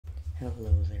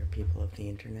Hello there, people of the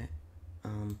internet.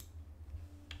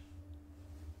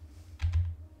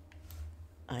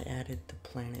 I added the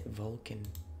planet Vulcan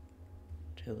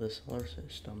to the solar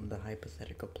system, the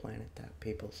hypothetical planet that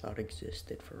people thought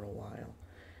existed for a while.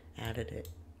 Added it.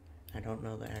 I don't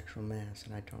know the actual mass,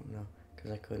 and I don't know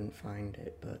because I couldn't find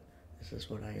it, but this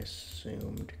is what I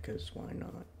assumed, because why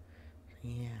not?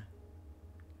 Yeah.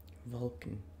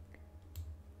 Vulcan.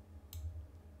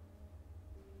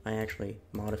 I actually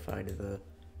modified the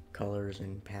colors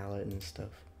and palette and stuff.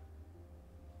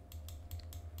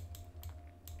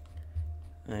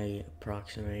 I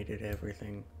approximated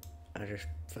everything. I just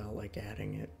felt like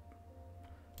adding it.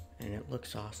 And it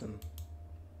looks awesome.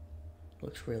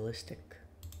 Looks realistic.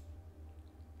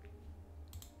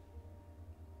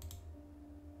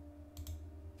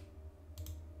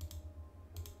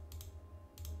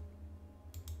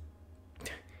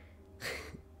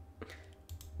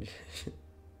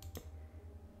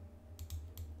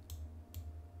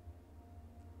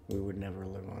 We would never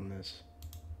live on this.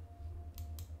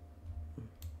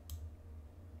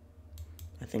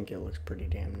 I think it looks pretty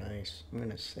damn nice. I'm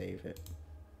gonna save it.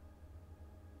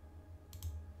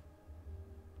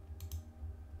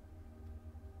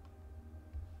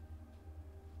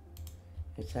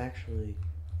 It's actually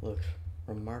looks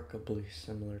remarkably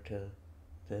similar to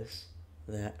this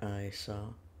that I saw.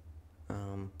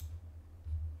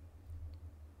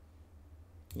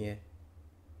 Yeah.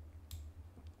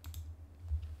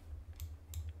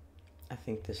 I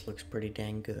think this looks pretty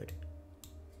dang good.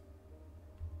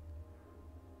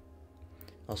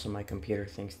 Also, my computer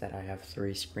thinks that I have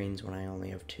 3 screens when I only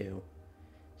have 2.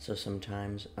 So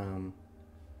sometimes, I don't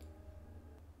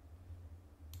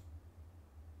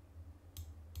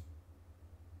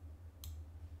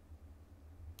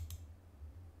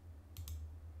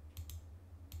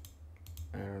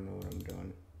know what I'm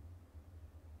doing.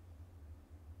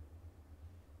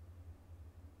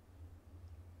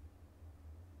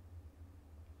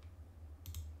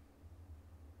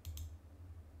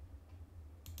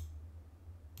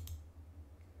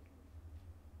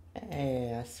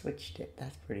 Hey, I switched it.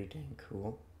 That's pretty dang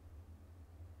cool.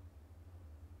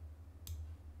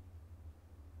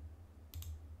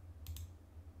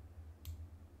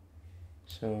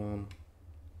 So,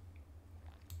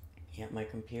 yeah, my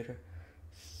computer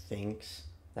thinks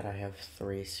that I have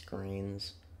 3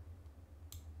 screens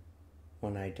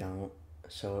when I don't.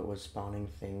 So it was spawning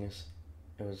things.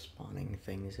 It was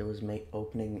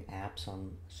opening apps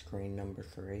on screen number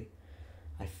 3.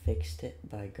 I fixed it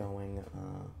by going,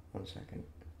 one second.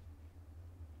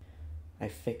 I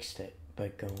fixed it by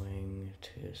going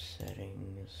to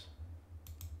settings.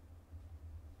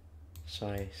 So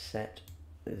I set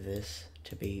this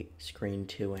to be screen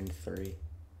 2 and 3.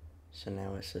 So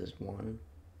now it says 1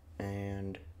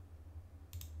 and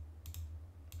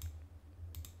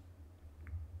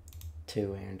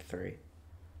 2 and 3.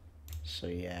 So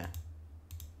yeah.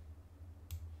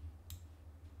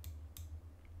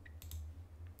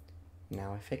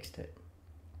 Now I fixed it.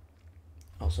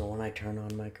 Also, when I turned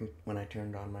on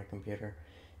my computer,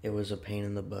 it was a pain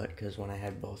in the butt because when I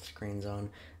had both screens on,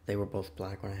 they were both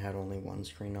black. When I had only one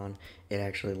screen on, it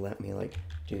actually let me like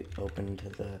open to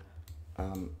the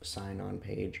sign-on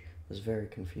page. It was very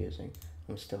confusing.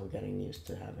 I'm still getting used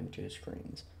to having 2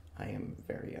 screens. I am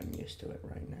very unused to it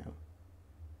right now.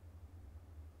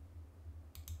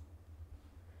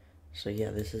 So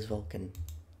yeah, this is Vulcan.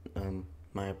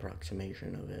 My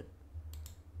approximation of it.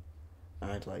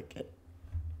 I'd like it.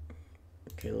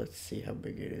 Okay, let's see how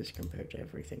big it is compared to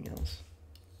everything else.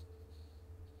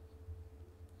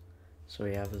 So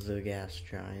we have the gas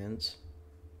giants.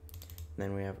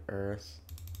 Then we have Earth,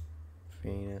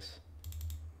 Venus,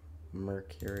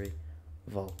 Mercury,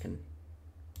 Vulcan,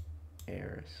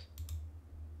 Eris.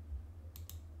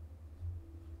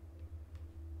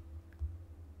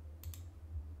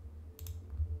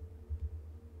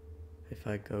 If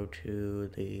I go to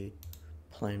the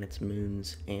planets,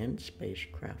 moons, and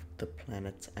spacecraft, the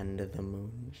planets and the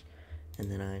moons, and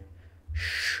then I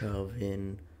shove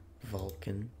in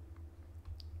Vulcan,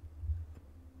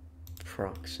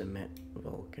 approximate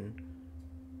Vulcan.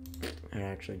 I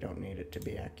actually don't need it to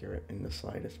be accurate in the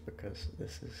slightest because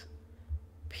this is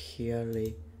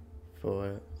purely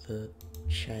for the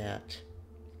chat.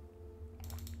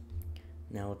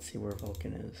 Now let's see where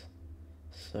Vulcan is.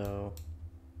 So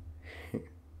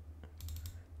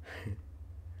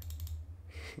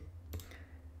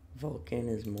Vulcan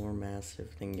is more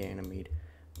massive than Ganymede,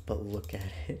 but look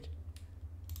at it.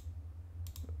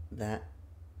 That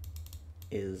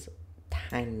is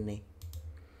tiny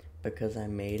because I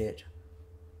made it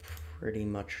pretty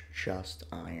much just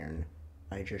iron.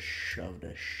 I just shoved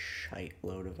a shite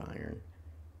load of iron.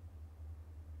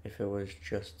 If it was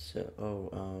just so...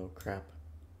 Oh crap.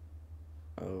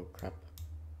 Oh crap.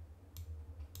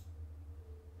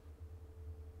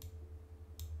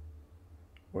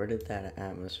 Where did that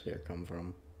atmosphere come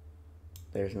from?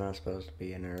 There's not supposed to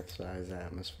be an Earth-sized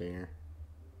atmosphere.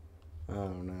 Oh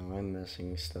no, I'm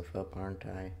messing stuff up, aren't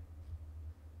I?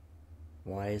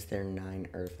 Why is there 9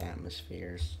 Earth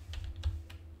atmospheres?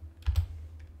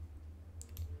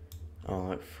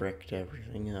 Oh, it fricked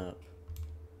everything up.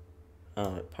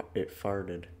 Oh, it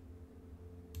farted.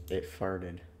 It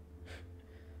farted.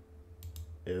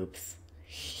 Oops.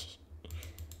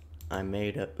 I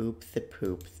made a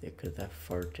oop-the-poop because I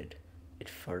farted. It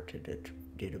farted. It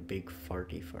did a big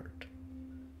farty fart.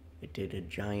 It did a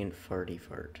giant farty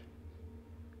fart.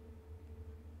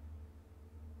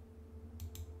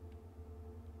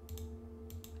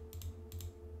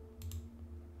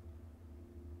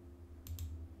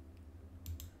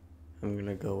 I'm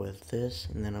gonna go with this,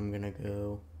 and then I'm gonna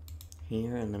go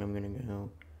here, and then I'm gonna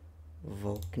go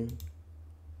Vulcan.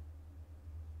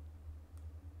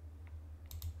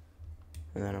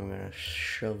 And then I'm gonna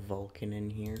shove Vulcan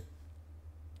in here.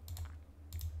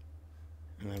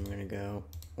 And I'm gonna go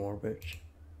orbit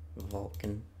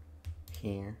Vulcan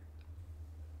here.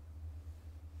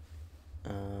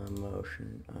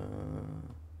 Motion,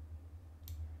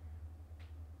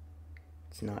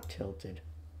 it's not tilted.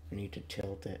 I need to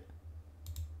tilt it.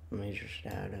 Let me just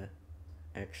add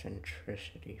a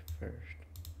eccentricity first.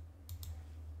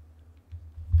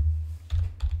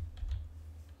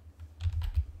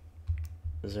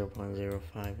 Zero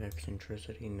 0.05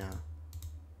 eccentricity, nah.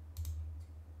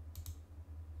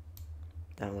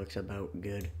 That looks about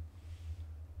good.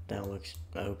 That looks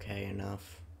okay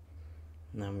enough.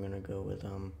 Now I'm gonna go with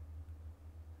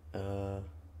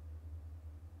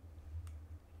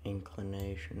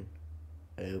inclination.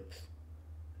 Oops.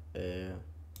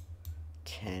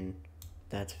 10.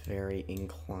 That's very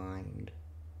inclined.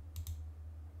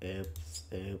 Oops.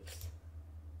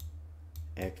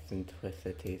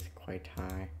 Eccentricity is quite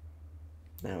high.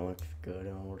 That looks good,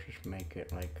 and we'll just make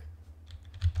it like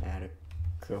add a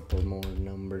couple more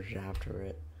numbers after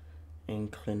it.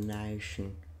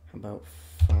 Inclination, about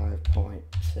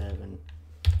 5.7.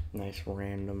 Nice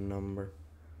random number.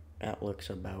 That looks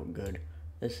about good.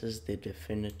 This is the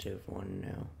definitive one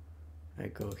now. I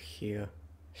go here,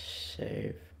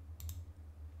 save,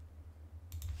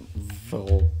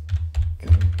 Vulcan,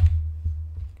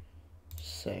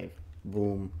 save,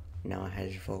 boom. Now it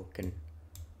has Vulcan,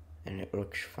 and it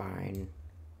looks fine.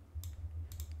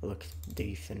 It looks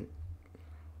decent.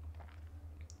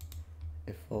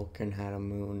 If Vulcan had a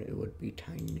moon, it would be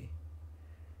tiny.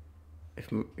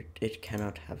 It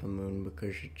cannot have a moon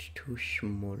because it's too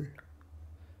small.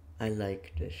 I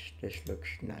like this. This looks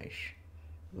nice.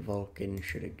 Vulcan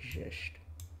should exist.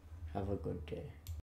 Have a good day.